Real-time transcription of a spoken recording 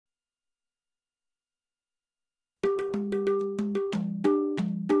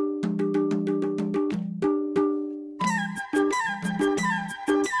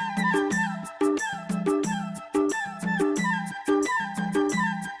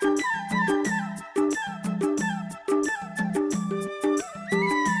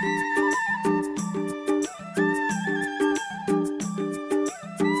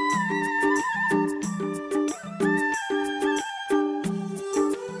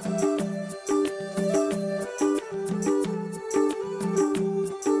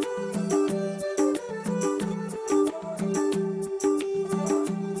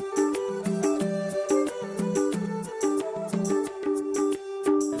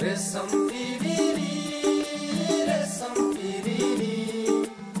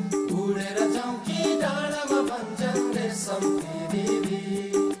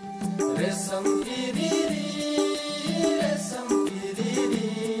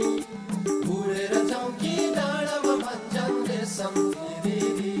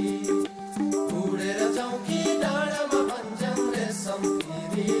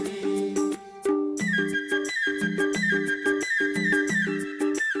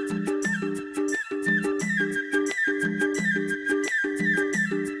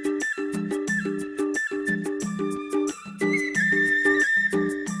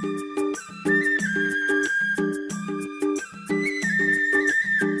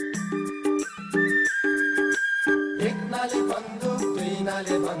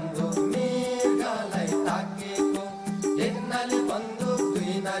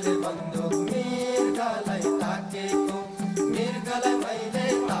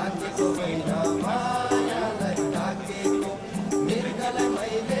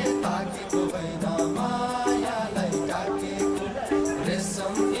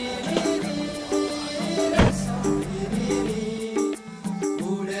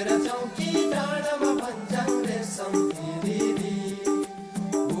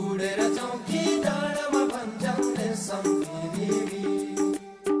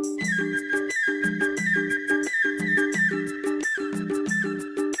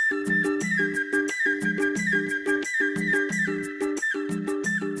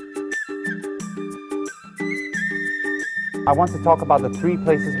I want to talk about the 3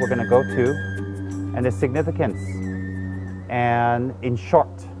 places we're going to go to and the significance, and in short,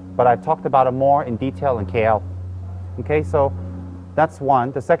 but I talked about it more in detail in KL. Okay, so that's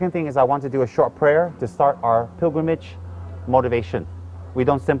one. The second thing is I want to do a short prayer to start our pilgrimage motivation. We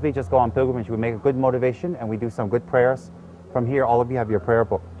don't simply just go on pilgrimage, we make a good motivation and we do some good prayers. From here, all of you have your prayer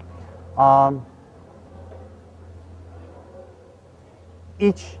book.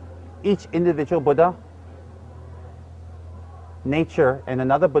 Each individual Buddha nature and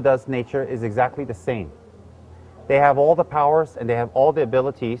another Buddha's nature is exactly the same. They have all the powers and they have all the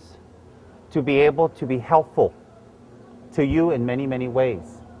abilities to be able to be helpful to you in many, many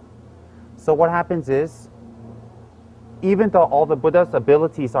ways. So what happens is, even though all the Buddha's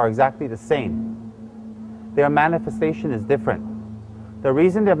abilities are exactly the same, their manifestation is different. The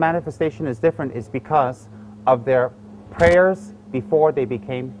reason their manifestation is different is because of their prayers before they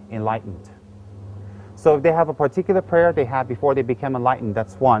became enlightened. So if they have a particular prayer they had before they became enlightened,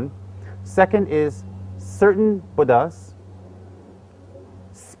 that's one. Second is, certain Buddhas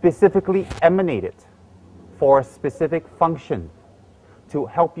specifically emanated for a specific function to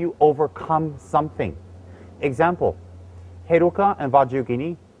help you overcome something. Example, Heruka and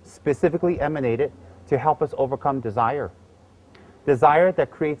Vajrayogini specifically emanated to help us overcome desire. Desire that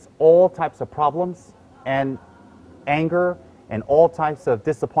creates all types of problems and anger and all types of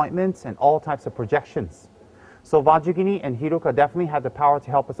disappointments and all types of projections. So Vajrayogini and Heruka definitely had the power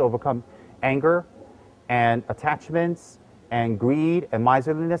to help us overcome anger and attachments and greed and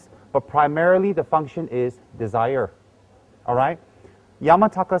miserliness, but primarily the function is desire. All right?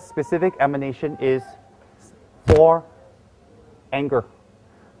 Yamataka's specific emanation is for anger.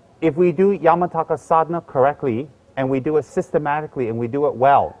 If we do Yamataka sadhana correctly, and we do it systematically, and we do it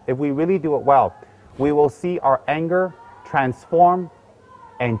well, if we really do it well, we will see our anger transform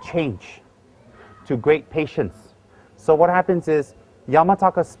and change to great patience. So what happens is,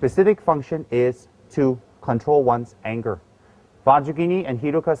 Yamataka's specific function is to control one's anger. Vajrayogini and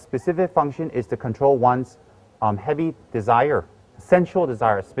Heruka's specific function is to control one's heavy desire, sensual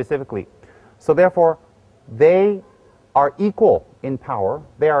desire specifically. So therefore, they are equal in power,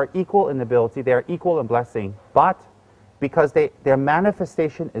 they are equal in ability, they are equal in blessing, but because their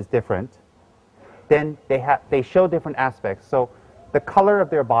manifestation is different, then they show different aspects. So the color of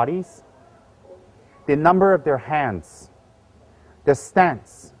their bodies, the number of their hands, the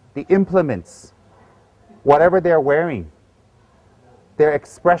stance, the implements, whatever they're wearing, their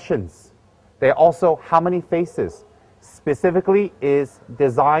expressions, they also, how many faces, specifically is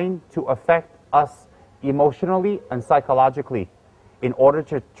designed to affect us emotionally and psychologically in order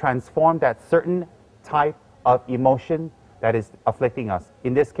to transform that certain type of emotion that is afflicting us.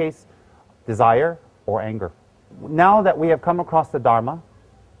 In this case, desire or anger. Now that we have come across the Dharma,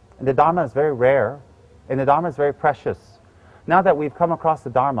 and the Dharma is very rare, and the Dharma is very precious. Now that we've come across the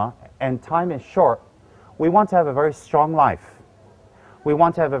Dharma, and time is short, we want to have a very strong life. We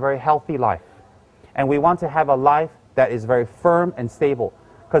want to have a very healthy life. And we want to have a life that is very firm and stable.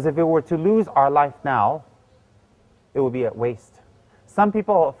 Because if we were to lose our life now, it would be at waste. Some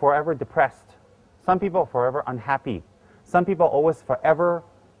people are forever depressed. Some people are forever unhappy. Some people are always forever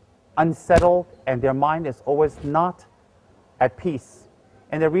unsettled, and their mind is always not at peace.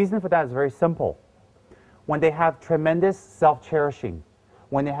 And the reason for that is very simple. When they have tremendous self-cherishing,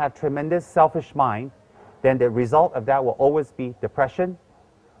 when they have tremendous selfish mind, then the result of that will always be depression,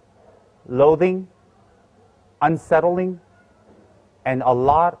 loathing, unsettling, and a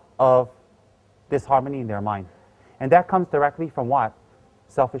lot of disharmony in their mind. And that comes directly from what?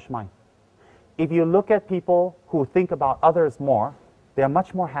 Selfish mind. If you look at people who think about others more, they're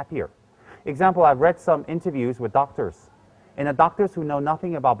much more happier. Example, I've read some interviews with doctors. And the doctors who know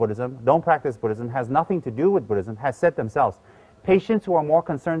nothing about Buddhism, don't practice Buddhism, has nothing to do with Buddhism, has said themselves, patients who are more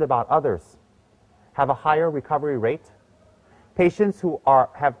concerned about others have a higher recovery rate. Patients who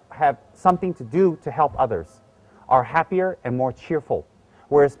have something to do to help others are happier and more cheerful.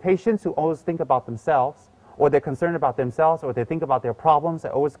 Whereas patients who always think about themselves, or they're concerned about themselves, or they think about their problems,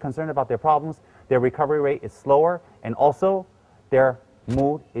 they're always concerned about their problems, their recovery rate is slower, and also their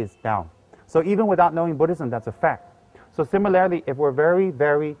mood is down. So even without knowing Buddhism, that's a fact. So similarly, if we're very,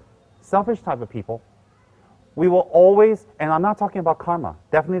 very selfish type of people, we will always, and I'm not talking about karma,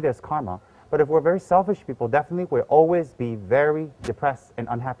 definitely there's karma, but if we're very selfish people, definitely we'll always be very depressed and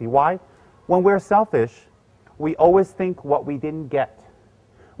unhappy. Why? When we're selfish, we always think what we didn't get.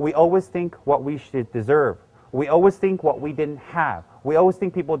 We always think what we should deserve. We always think what we didn't have. We always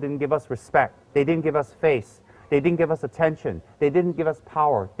think people didn't give us respect. They didn't give us face. They didn't give us attention. They didn't give us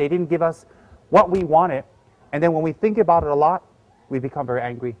power. They didn't give us what we wanted. And then when we think about it a lot, we become very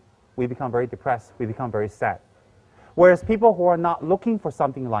angry. We become very depressed. We become very sad. Whereas people who are not looking for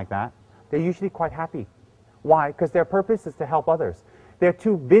something like that, they're usually quite happy. Why? Because their purpose is to help others. They're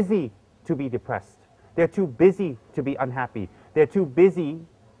too busy to be depressed. They're too busy to be unhappy. They're too busy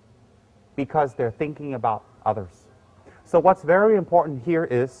because they're thinking about others. So what's very important here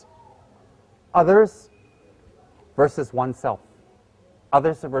is others versus oneself.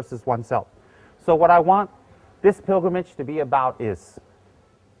 Others versus oneself. So what I want this pilgrimage to be about is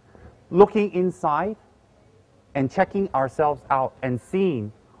looking inside and checking ourselves out and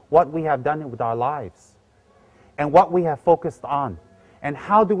seeing what we have done with our lives and what we have focused on. And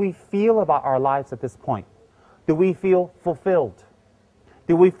how do we feel about our lives at this point? Do we feel fulfilled?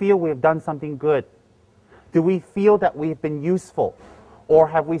 Do we feel we have done something good? Do we feel that we've been useful? Or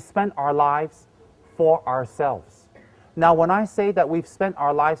have we spent our lives for ourselves? Now, when I say that we've spent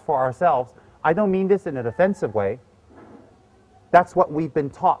our lives for ourselves, I don't mean this in an offensive way. That's what we've been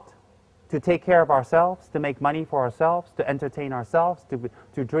taught. To take care of ourselves, to make money for ourselves, to entertain ourselves,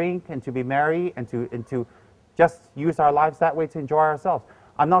 to drink and to be merry and to just use our lives that way to enjoy ourselves.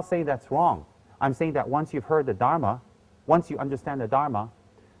 I'm not saying that's wrong. I'm saying that once you've heard the Dharma, once you understand the Dharma,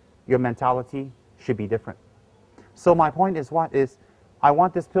 your mentality should be different. So my point is what is, I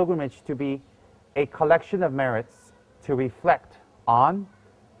want this pilgrimage to be a collection of merits to reflect on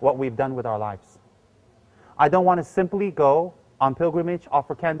what we've done with our lives. I don't want to simply go on pilgrimage,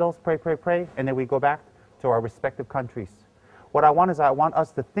 offer candles, pray, pray, pray, and then we go back to our respective countries. What I want is I want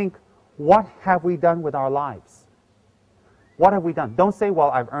us to think, what have we done with our lives? What have we done? Don't say, well,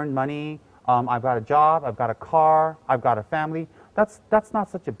 I've earned money, I've got a job, I've got a car, I've got a family. That's not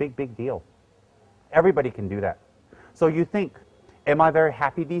such a big deal. Everybody can do that. So you think, am I very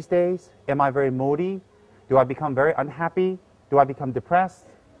happy these days? Am I very moody? Do I become very unhappy? Do I become depressed?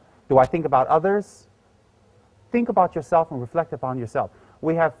 Do I think about others? Think about yourself and reflect upon yourself.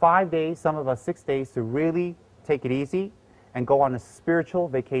 We have 5 days, some of us 6 days, to really take it easy and go on a spiritual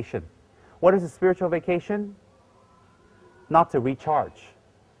vacation. What is a spiritual vacation? Not to recharge,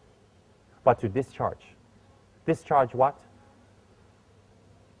 but to discharge. Discharge what?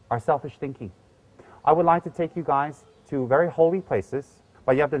 Our selfish thinking. I would like to take you guys to very holy places,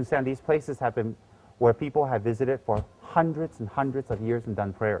 but you have to understand these places have been where people have visited for hundreds and hundreds of years and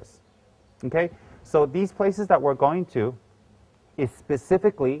done prayers. Okay? So these places that we're going to is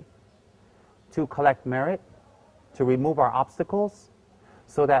specifically to collect merit, to remove our obstacles,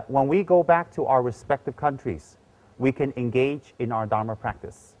 so that when we go back to our respective countries, we can engage in our Dharma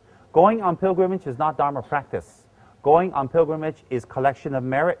practice. Going on pilgrimage is not Dharma practice. Going on pilgrimage is collection of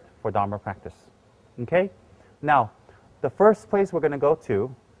merit for Dharma practice. Okay? Now, the first place we're going to go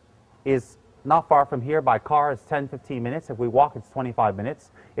to is not far from here. By car, it's 10-15 minutes. If we walk, it's 25 minutes.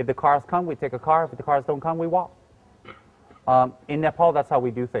 If the cars come, we take a car. If the cars don't come, we walk. In Nepal, that's how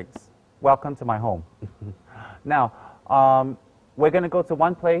we do things. Welcome to my home. Now, we're going to go to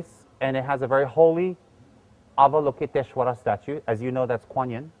one place, and it has a very holy Avalokiteshvara statue. As you know, that's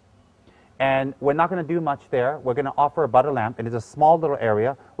Kuan Yin. And we're not going to do much there. We're going to offer a butter lamp. It is a small little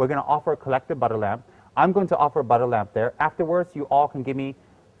area. We're going to offer a collective butter lamp. I'm going to offer a butter lamp there. Afterwards, you all can give me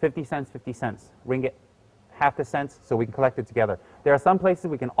 50 cents, 50 cents, ringgit, half the cents so we can collect it together. There are some places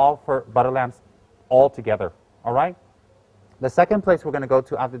we can offer butter lamps all together, all right? The second place we're going to go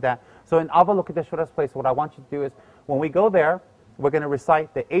to after that, so in Avalokiteshvara's place, what I want you to do is, when we go there, we're going to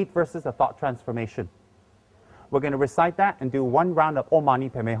recite the 8 verses of thought transformation. We're going to recite that and do 1 round of Om Mani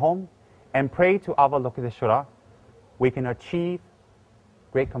Padme Hum and pray to Avalokiteshvara. We can achieve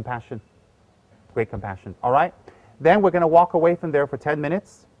great compassion. Great compassion, all right? Then we're going to walk away from there for 10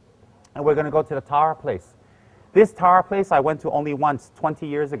 minutes, and we're going to go to the Tara place. This Tara place I went to only once, 20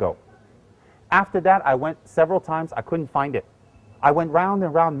 years ago. After that, I went several times. I couldn't find it. I went round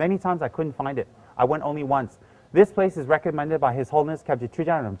and round many times. I couldn't find it. I went only once. This place is recommended by His Holiness Khabje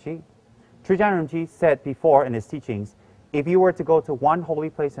Trujang Rinpoche. Trujang Rinpoche said before in his teachings, if you were to go to one holy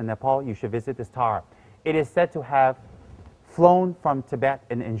place in Nepal, you should visit this Tara. It is said to have flown from Tibet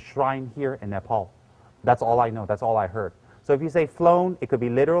and enshrined here in Nepal. That's all I know. That's all I heard. So if you say flown, it could be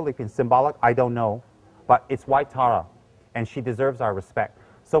literal, it could be symbolic. I don't know. But it's White Tara, and she deserves our respect.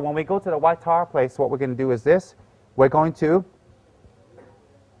 So when we go to the White Tara place, what we're going to do is this. We're going to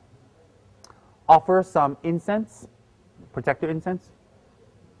offer some incense, protective incense.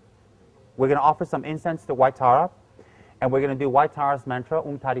 We're going to offer some incense to White Tara, and we're going to do White Tara's mantra,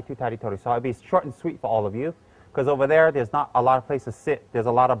 Tari Tu Tari Tori. So it'll be short and sweet for all of you, because over there, there's not a lot of places to sit. There's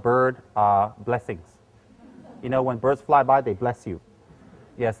a lot of bird blessings. You know, when birds fly by, they bless you.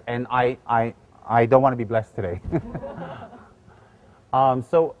 Yes, and I don't want to be blessed today.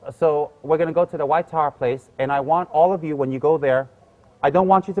 So we're going to go to the White Tara place, and I want all of you, when you go there, I don't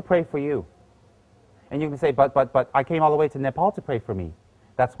want you to pray for you. And you can say, but I came all the way to Nepal to pray for me.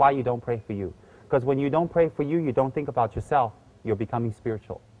 That's why you don't pray for you. Because when you don't pray for you, you don't think about yourself. You're becoming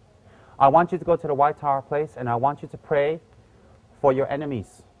spiritual. I want you to go to the White Tara place, and I want you to pray for your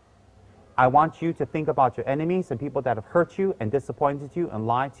enemies. I want you to think about your enemies and people that have hurt you and disappointed you and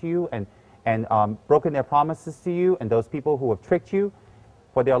lied to you and broken their promises to you, and those people who have tricked you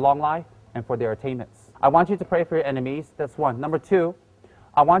for their long life and for their attainments. I want you to pray for your enemies. That's one. Number two,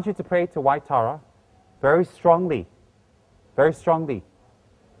 I want you to pray to White Tara very strongly,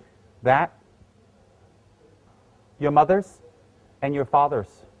 that your mothers and your fathers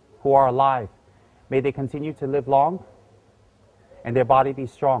who are alive, may they continue to live long and their body be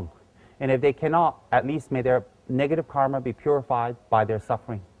strong. And if they cannot, at least may their negative karma be purified by their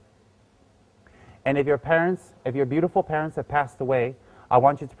suffering. And if your parents, if your beautiful parents have passed away, I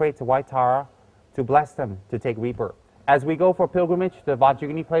want you to pray to White Tara to bless them to take rebirth. As we go for pilgrimage to the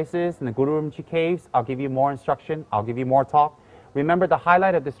Vajrayogini places and the Guru Rinpoche caves, I'll give you more instruction, I'll give you more talk. Remember, the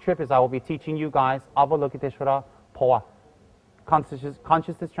highlight of this trip is I will be teaching you guys Avalokiteshvara Poa,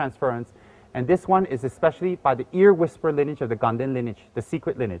 consciousness transference. And this one is especially by the ear whisper lineage of the Ganden lineage, the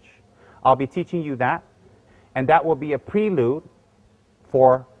secret lineage. I'll be teaching you that, and that will be a prelude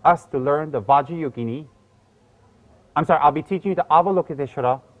for us to learn the Vajrayogini. I'll be teaching you the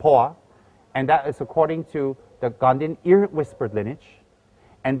Avalokiteshvara Poa, and that is according to the Ganden ear whispered lineage.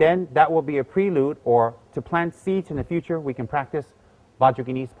 And then that will be a prelude, or to plant seeds in the future, we can practice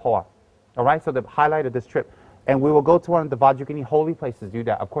Vajrayogini's Poa. All right, so the highlight of this trip. And we will go to one of the Vajrayogini holy places to do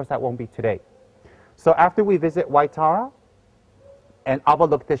that. Of course, that won't be today. So after we visit White Tara and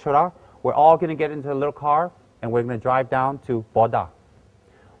Avalokiteshvara, we're all going to get into a little car, and we're going to drive down to Bodha.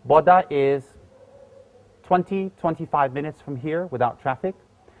 Bodha is 20-25 minutes from here without traffic,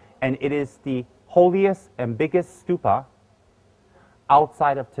 and it is the holiest and biggest stupa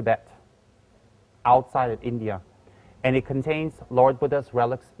outside of Tibet, outside of India. And it contains Lord Buddha's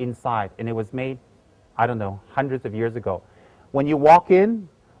relics inside, and it was made, I don't know, hundreds of years ago. When you walk in,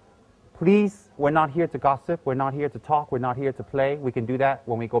 please, we're not here to gossip, we're not here to talk, we're not here to play. We can do that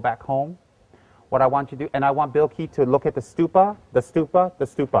when we go back home. What I want you to do, and I want Bill Key to look at the stupa, the stupa, the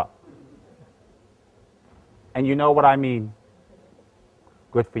stupa. And you know what I mean.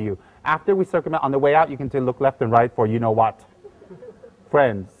 Good for you. After we circumvent, on the way out, you can look left and right for you know what.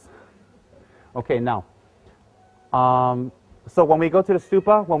 Friends. Okay, now. So when we go to the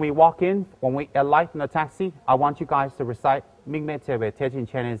stupa, when we walk in, when we alight in the taxi, I want you guys to recite Mingme Tewe Tejin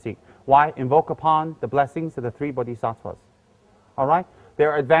Chenenzik. Why? Invoke upon the blessings of the 3 bodhisattvas. All right?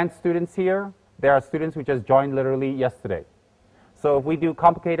 There are advanced students here. There are students who just joined literally yesterday. So if we do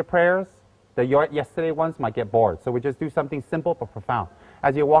complicated prayers, the yesterday ones might get bored. So we just do something simple but profound.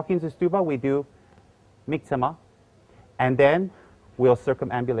 As you walk into stupa, we do Miksema, and then we'll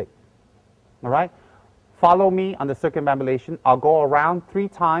circumambulate. All right? Follow me on the circumambulation. I'll go around 3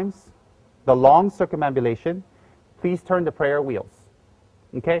 times the long circumambulation. Please turn the prayer wheels.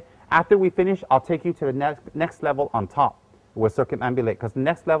 Okay? After we finish, I'll take you to the next level on top. We'll circumambulate, because the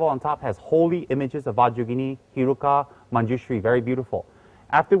next level on top has holy images of Vajrayogini, Hiruka, Manjushri, very beautiful.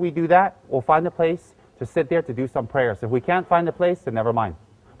 After we do that, we'll find a place to sit there to do some prayers. If we can't find a place, then never mind.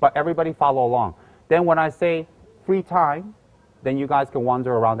 But everybody follow along. Then when I say free time, then you guys can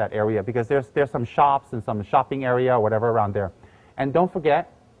wander around that area because there's some shops and some shopping area or whatever around there. And don't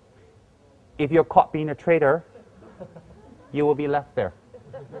forget, if you're caught being a traitor, you will be left there.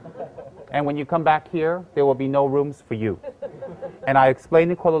 And when you come back here, there will be no rooms for you. And I explained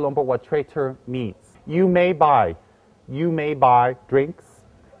in Kuala Lumpur what traitor means. You may buy drinks,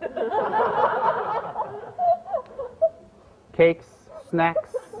 cakes,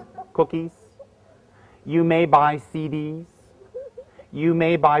 snacks, cookies. You may buy CDs. You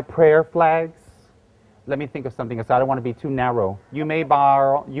may buy prayer flags. Let me think of something else. I don't want to be too narrow. You may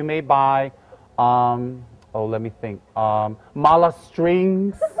buy let me think. Mala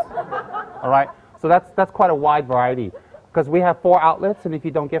strings. All right. So that's quite a wide variety because we have 4 outlets, and if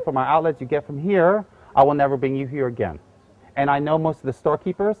you don't get from our outlets, you get from here. I will never bring you here again. And I know most of the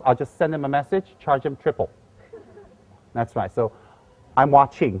storekeepers. I'll just send them a message, charge them triple. That's right. So I'm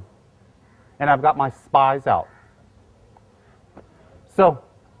watching, and I've got my spies out. So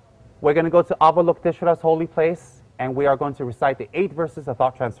we're going to go to Avalokiteshvara's holy place, and we are going to recite the 8 verses of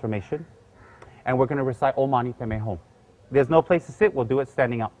thought transformation, and we're going to recite Om Mani Padme Hum. There's no place to sit. We'll do it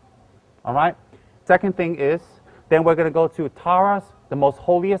standing up. All right? Second thing is, then we're going to go to Tara's, the most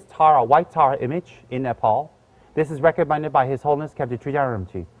holiest Tara, white Tara image in Nepal. This is recommended by His Holiness Captain Trijang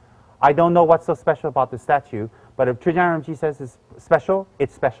Rinpoche. I don't know what's so special about the statue, but if Trijang Rinpoche says it's special,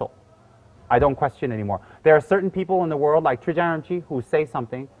 it's special. I don't question anymore. There are certain people in the world, like Trijang Rinpoche, who say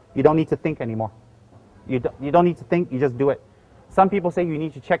something, you don't need to think anymore. You don't need to think, you just do it. Some people say you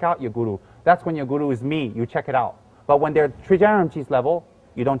need to check out your guru. That's when your guru is me, you check it out. But when they're Trijang Rinpoche's level,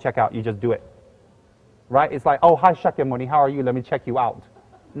 you don't check out, you just do it. Right? It's like, oh, hi Shakyamuni, how are you? Let me check you out.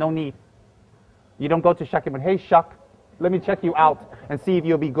 No need. You don't go to Shakyamuni, hey Shak, let me check you out and see if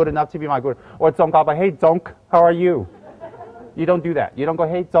you'll be good enough to be my guru. Or Tsongkhapa, hey Dzonk, how are you? You don't do that. You don't go,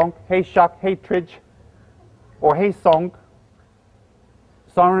 hey Dzonk, hey Shak, hey Trij, or hey Song.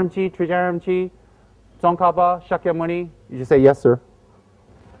 Song Rinpoche, Trijang Rinpoche, Tsongkhapa, Shakyamuni. You just say, yes, sir.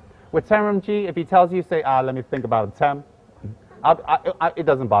 With Tsem Rinpoche, if he tells you, say, let me think about it, Tsem. It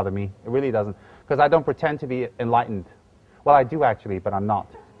doesn't bother me. It really doesn't. Because I don't pretend to be enlightened. Well, I do actually, but I'm not.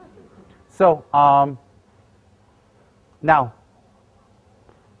 So, now,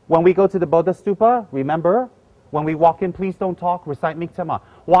 when we go to the Bodha Stupa, remember, when we walk in, please don't talk, recite Miktama.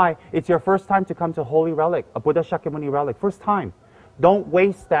 Why? It's your first time to come to a holy relic, a Buddha Shakyamuni relic. First time. Don't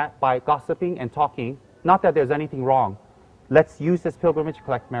waste that by gossiping and talking. Not that there's anything wrong. Let's use this pilgrimage to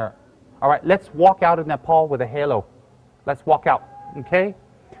collect merit. All right, let's walk out of Nepal with a halo. Let's walk out, okay?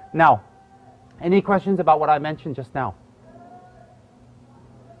 Now, any questions about what I mentioned just now?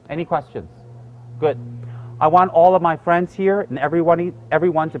 Any questions? Good. I want all of my friends here and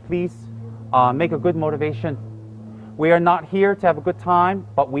everyone to please make a good motivation. We are not here to have a good time,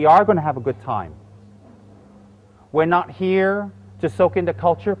 but we are going to have a good time. We're not here to soak in the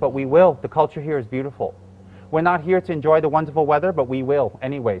culture, but we will. The culture here is beautiful. We're not here to enjoy the wonderful weather, but we will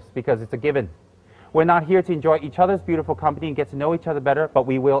anyways, because it's a given. We're not here to enjoy each other's beautiful company and get to know each other better, but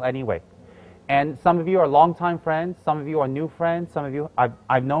we will anyway. And some of you are longtime friends, some of you are new friends, some of you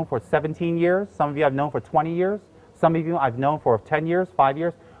I've known for 17 years, some of you I've known for 20 years, some of you I've known for 10 years, 5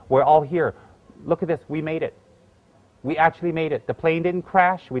 years. We're all here. Look at this, we made it. We actually made it. The plane didn't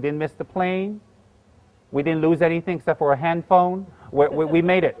crash, we didn't miss the plane, we didn't lose anything except for a hand phone. We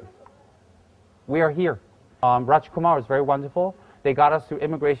made it. We are here. Raj Kumar was very wonderful. They got us through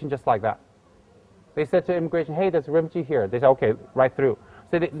immigration just like that. They said to immigration, hey, there's Rinpoche here. They said, okay, right through.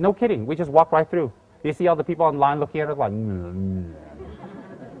 So no kidding, we just walked right through. You see all the people online looking at us like,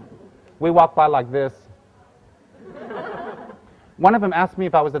 We walked by like this. One of them asked me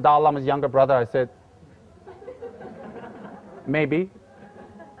if I was the Dalai Lama's younger brother. I said, maybe.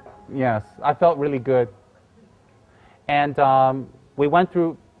 Yes, I felt really good. And we went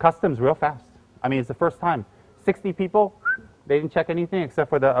through customs real fast. I mean, it's the first time. 60 people, they didn't check anything except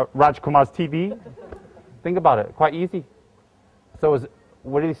for the Raj Kumar's TV. Think about it, quite easy. So it was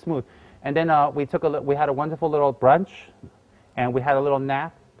really smooth. And then we had a wonderful little brunch, and we had a little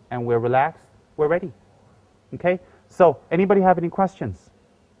nap, and we're relaxed. We're ready. Okay? So, anybody have any questions?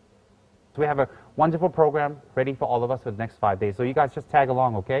 So we have a wonderful program ready for all of us for the next 5 days. So you guys just tag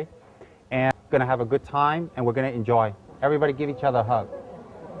along, okay? And we're going to have a good time, and we're going to enjoy. Everybody give each other a hug.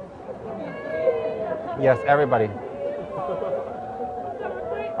 Yes, everybody.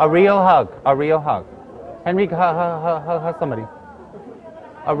 A real hug. A real hug. Henry, hug somebody.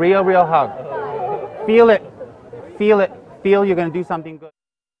 A real hug. Feel it. Feel it. Feel you're going to do something good.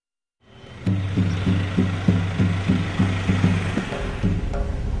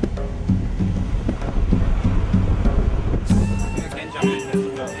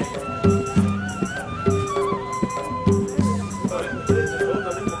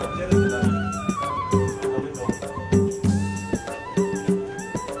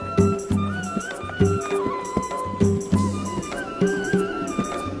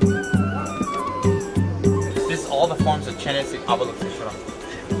 Chenes Avalokiteshvara.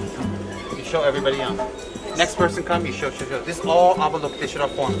 You show everybody else. Next person come, you show. This is all Avalokiteshvara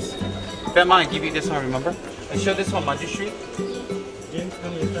forms. Venma, I give you this one, remember? And show this one, Manjushri.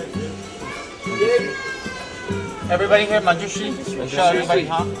 Everybody here, Manjushri. Show everybody,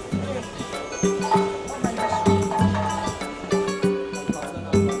 huh?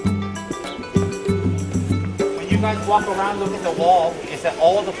 When you guys walk around, look at the wall. It's that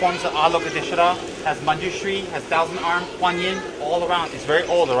all the forms of Avalokiteshvara has Manjushri, has thousand arms, Kuan Yin, all around. It's very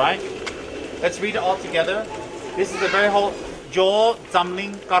old, alright? Let's read it all together. This is a very whole Jo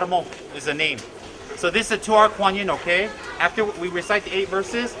Zamling Karmo is the name. So this is a 2-hour Kuan Yin, okay? After we recite the 8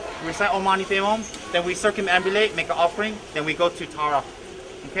 verses, we recite Om Mani Padme Hum, then we circumambulate, make an offering, then we go to Tara.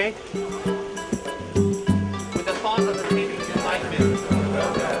 Okay? With the thought of attaining enlightenment.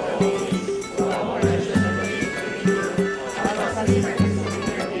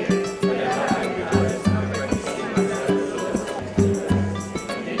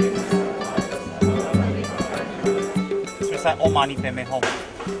 Recite Om Mani Padme Hum.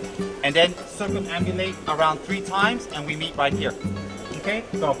 And then circumambulate around 3 times and we meet right here. Okay?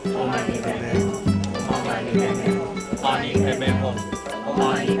 Go. Om Mani Padme Hum. Om Mani Padme Hum. Mani Padme Hum. Om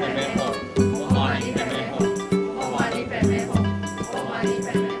Mani Padme Hum. Om Mani Padme Hum. Om Mani Padme Hum. Om Mani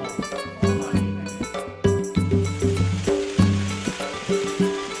Padme Hum.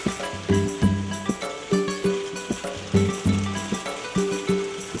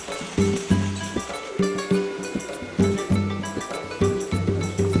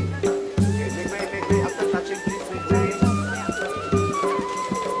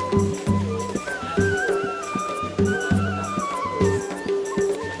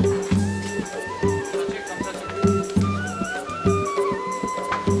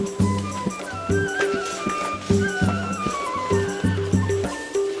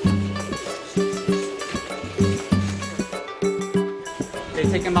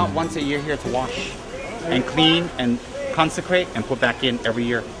 Take them out once a year here to wash and clean and consecrate and put back in every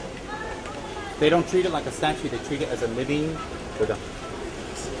year. They don't treat it like a statue, they treat it as a living Buddha.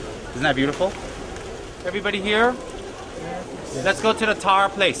 Isn't that beautiful? Everybody here? Let's go to the Tara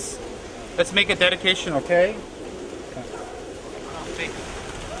place. Let's make a dedication, okay?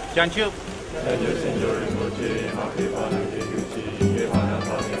 Janju.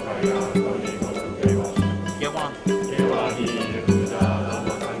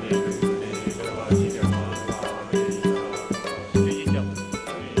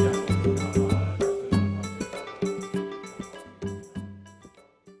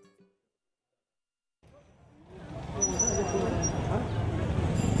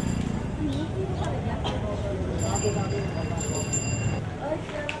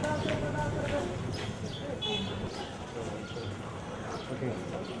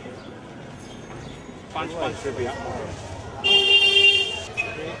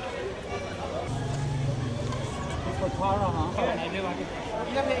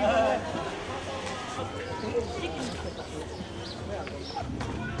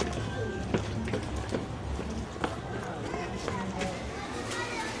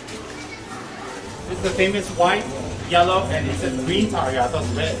 This is the famous white, yellow, and it says green Tara. I thought it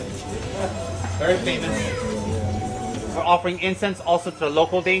was red. Very famous. We're offering incense also to the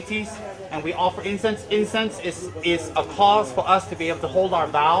local deities. And we offer incense. Incense is a cause for us to be able to hold our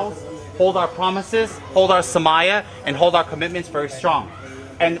vows, hold our promises, hold our samaya, and hold our commitments very strong.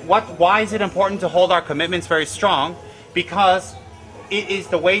 And why is it important to hold our commitments very strong? Because it is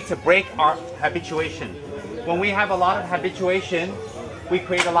the way to break our habituation. When we have a lot of habituation, we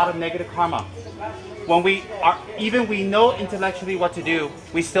create a lot of negative karma. When we know intellectually what to do,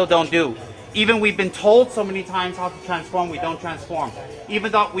 we still don't do. Even we've been told so many times how to transform, we don't transform.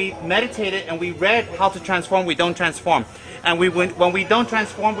 Even though we meditated and we read how to transform, we don't transform. And when we don't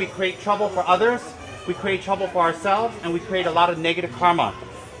transform, we create trouble for others, we create trouble for ourselves, and we create a lot of negative karma.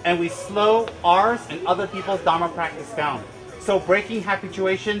 And we slow ours and other people's Dharma practice down. So breaking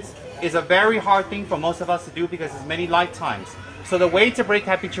habituations is a very hard thing for most of us to do because it's many lifetimes. So the way to break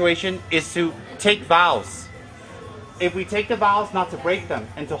habituation is to take vows. If we take the vows, not to break them,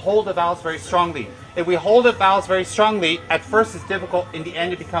 and to hold the vows very strongly. If we hold the vows very strongly, at first it's difficult, in the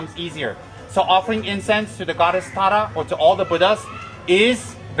end it becomes easier. So offering incense to the goddess Tara or to all the Buddhas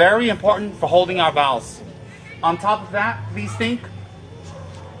is very important for holding our vows. On top of that, please think,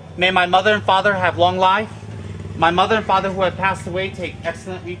 may my mother and father have long life. My mother and father who have passed away take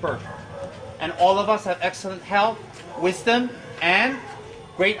excellent rebirth. And all of us have excellent health, wisdom, and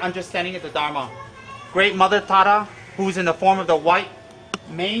great understanding of the Dharma. Great Mother Tara, who's in the form of the white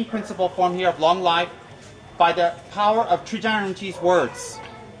main principle form here of long life, by the power of Trijana Rinpoche's words.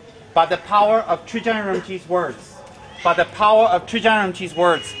 By the power of Trijana Rinpoche's words. By the power of Tsem Rinpoche's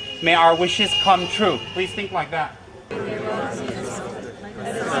words, may our wishes come true. Please think like that. May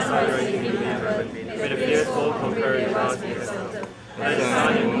the fearful conquer devas be exalted. May the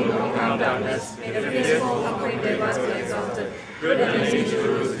sun and moon conquer darkness. May the fearful conquer devas be exalted. Good and nature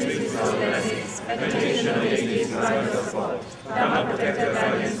rules speaks all blessings. Meditation against the signs of fall. Dharma protected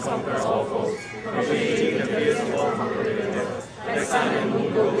guidance conquers all foes. Propagating the fearful conquer devas. Like sun and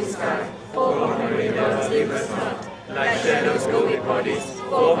moon go with sky. Four conquer devas leave us not. Like shadows go with bodies.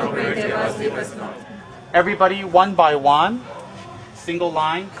 Four conquer devas leave us not. Everybody, one by one, single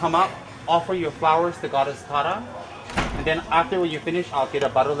line, come up, offer your flowers to Goddess Tara. And then after you finish, I'll get a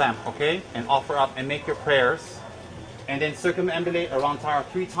butter lamp, okay? And offer up and make your prayers. And then circumambulate around Tara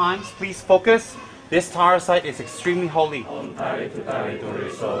 3 times. Please focus. This Tara site is extremely holy. Om Tare Tutare Tore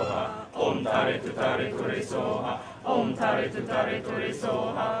Soha. Om Tare Tutare Tore Soha. Om Tare Tutare Tore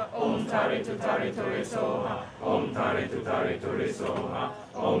Soha. Om Tare Tutare Tore Soha. Om Tare Tutare Tore Soha.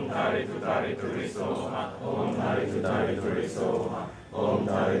 Om Tare Tutare Tore Soha. Om Tare Tutare Tore Soha. Om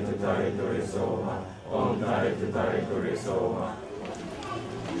Tare Tutare Tore Soha. Om Tare Tutare Tore Soha.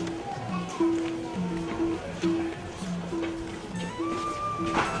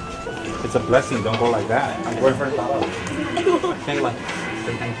 It's a blessing, don't go like that. I'm going for a dollar. Think like,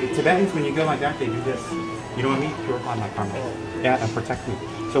 say thank you. Tibetans, when you go like that, they do this. You know what I mean? Purify my karma. Yeah, and protect me.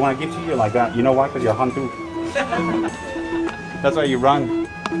 So when I give to you, you're like that. You know why? Because you're Hantu. That's why you run.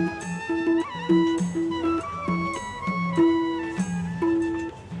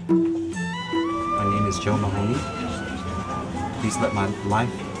 My name is Joe Mahoney. Please let my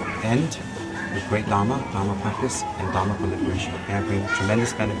life end with great Dharma, Dharma practice, and Dharma liberation. May I bring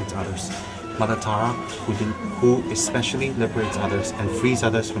tremendous benefit to others. Mother Tara, who especially liberates others and frees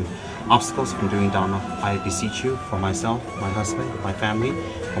others from obstacles from doing Dharma, I beseech you for myself, my husband, my family,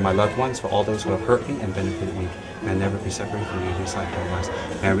 for my loved ones, for all those who have hurt me and benefited me. May I never be separated from you this life or last.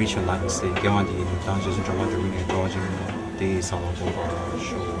 May I reach enlightened state.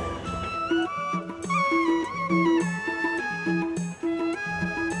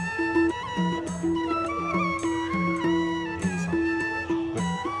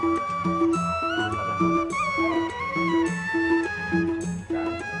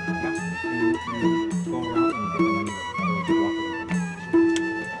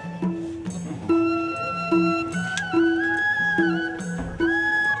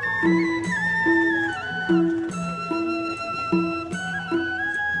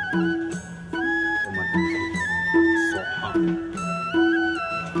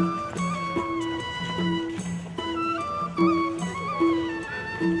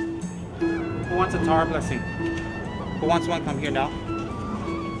 Who wants a Tara blessing? Who wants one? Come here now.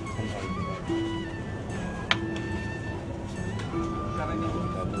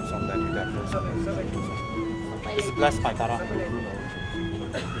 This is blessed by Tara.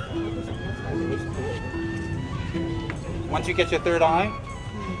 Once you get your third eye,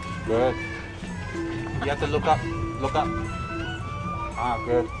 good. You have to look up. Look up. Ah,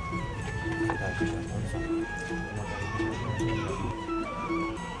 good.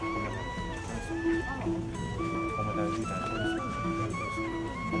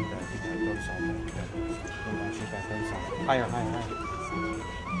 Higher, higher, higher.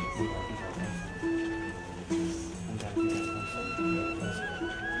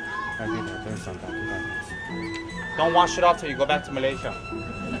 Don't wash it off till you go back to Malaysia.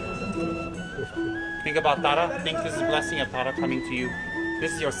 Think about Tara. Think this is a blessing of Tara coming to you.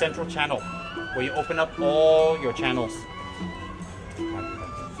 This is your central channel where you open up all your channels.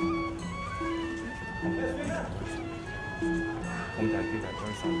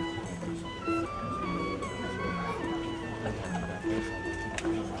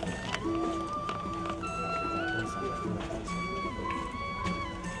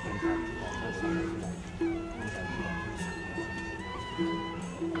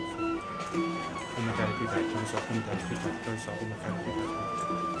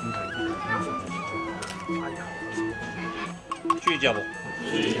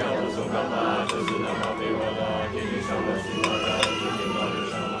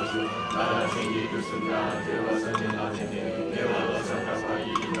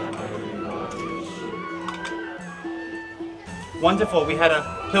 Wonderful. We had a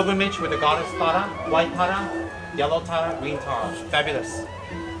pilgrimage with the goddess Tara, white Tara, yellow Tara, green Tara. Fabulous.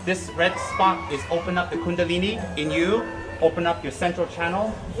 This red spot is open up the Kundalini in you, open up your central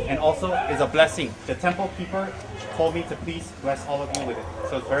channel, and also is a blessing. The temple keeper told me to please bless all of you with it.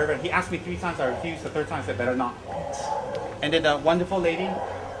 So it's very, very, he asked me 3 times, I refused. The 3rd time I said, better not. And then the wonderful lady,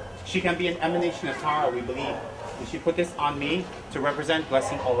 she can be an emanation of Tara, we believe. And she put this on me to represent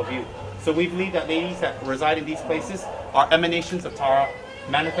blessing all of you. So we believe that ladies that reside in these places are emanations of Tara,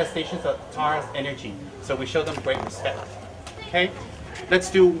 manifestations of Tara's energy. So we show them great respect. Okay? Let's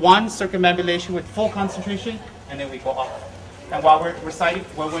do one circumambulation with full concentration, and then we go up. And while we're reciting,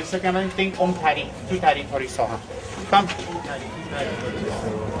 when we're circumambulating, think Om Tari, Tu Tari Tori Soha. Come.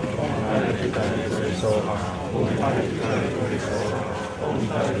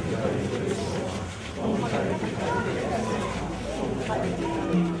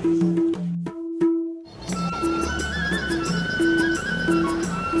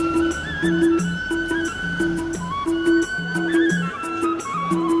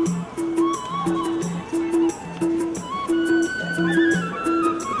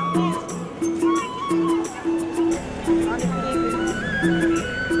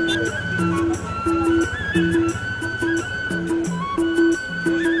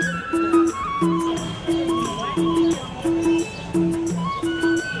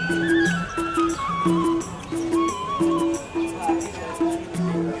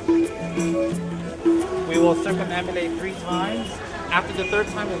 Circumambulate 3 times. After the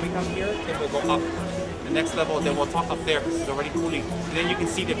 3rd time, when we come here, then we'll go up. The next level, then we'll talk up there because it's already cooling. And then you can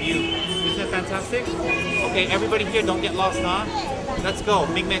see the view. Isn't that fantastic? Okay, everybody here, don't get lost, huh? Let's go.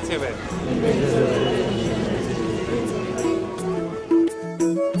 Big Metsewe.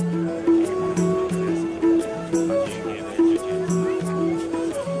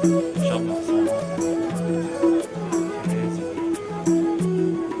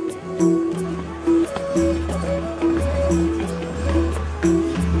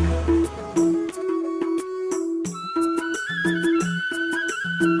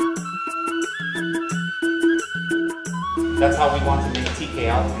 That's how we want to make TK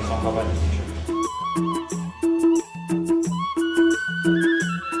out in Sangha in the future.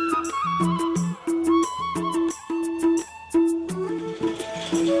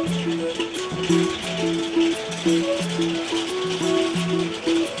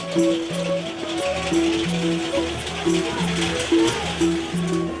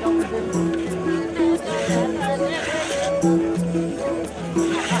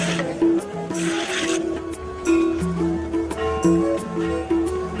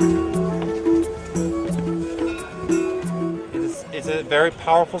 It's a very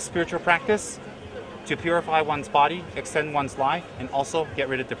powerful spiritual practice to purify one's body, extend one's life, and also get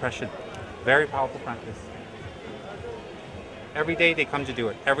rid of depression. Very powerful practice. Every day they come to do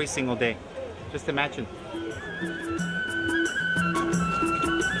it, every single day. Just imagine.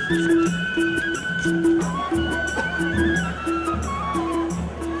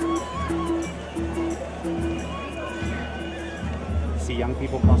 See young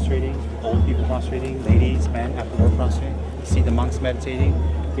people prostrating, old people prostrating, ladies, men after work prostrating. See the monks meditating,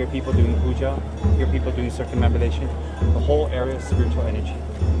 hear people doing puja, hear people doing circumambulation. The whole area is spiritual energy,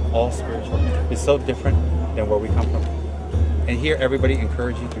 all spiritual. It's so different than where we come from. And here everybody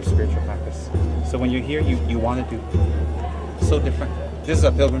encourages you through spiritual practice. So when you're here, you want to do. So different. This is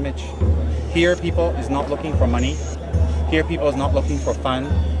a pilgrimage. Here people is not looking for money. Here people is not looking for fun.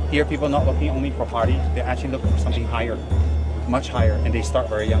 Here people not looking only for party. They're actually looking for something higher, much higher, and they start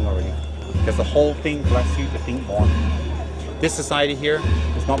very young already. Because the whole thing bless you to think more. This society here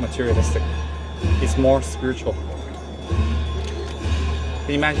is not materialistic. It's more spiritual. Can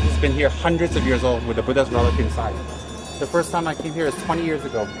you imagine it's been here hundreds of years old with the Buddha's relic inside. The first time I came here is 20 years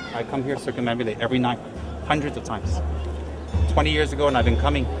ago. I come here circumambulate every night, hundreds of times. 20 years ago, and I've been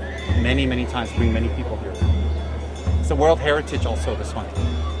coming many, many times, bring many people here. It's a World Heritage also, this one.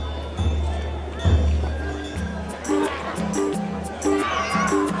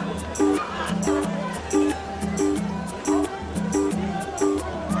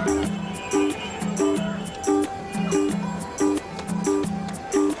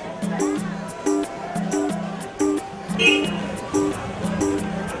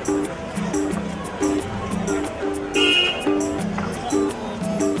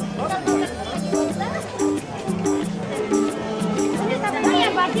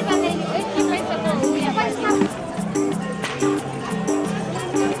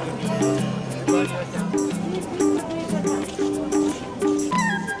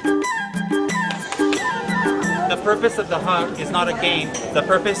 The purpose of the hug is not a game. The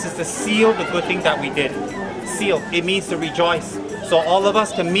purpose is to seal the good thing that we did. Seal. It means to rejoice. So all of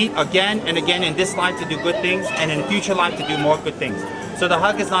us can meet again and again in this life to do good things, and in future life to do more good things. So the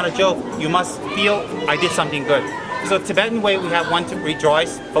hug is not a joke. You must feel, I did something good. So Tibetan way, we have one to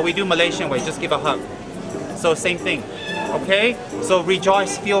rejoice, but we do Malaysian way, just give a hug. So same thing. Okay? So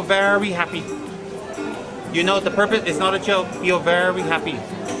rejoice, feel very happy. You know the purpose is not a joke. Feel very happy.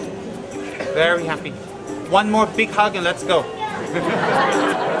 Very happy. One more big hug and let's go.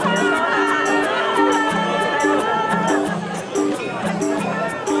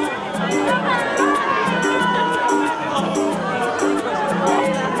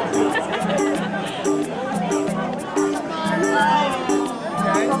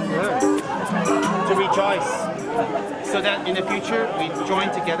 To rejoice, so that in the future we join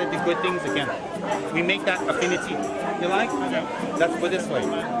together to do good things again. We make that affinity. You like? Let's put it this way.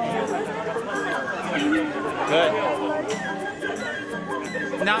 Good.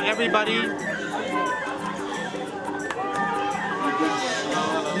 Now everybody.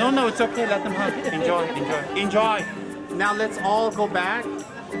 No, it's okay. Let them hug. Enjoy. Now let's all go back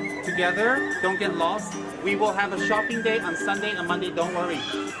together. Don't get lost. We will have a shopping day on Sunday and Monday. Don't worry.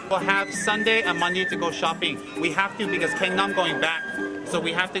 We'll have Sunday and Monday to go shopping. We have to because Kengnam going back. So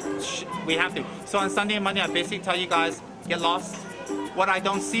we have to. So on Sunday and Monday, I basically tell you guys, get lost. What I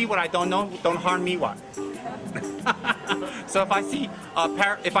don't see, what I don't know, don't harm me. What? So if I see,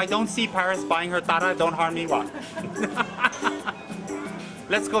 if I don't see Paris buying her Tara, don't harm me. What?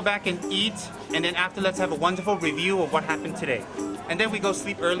 Let's go back and eat, and then after, let's have a wonderful review of what happened today, and then we go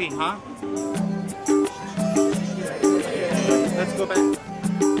sleep early, huh? Let's go back.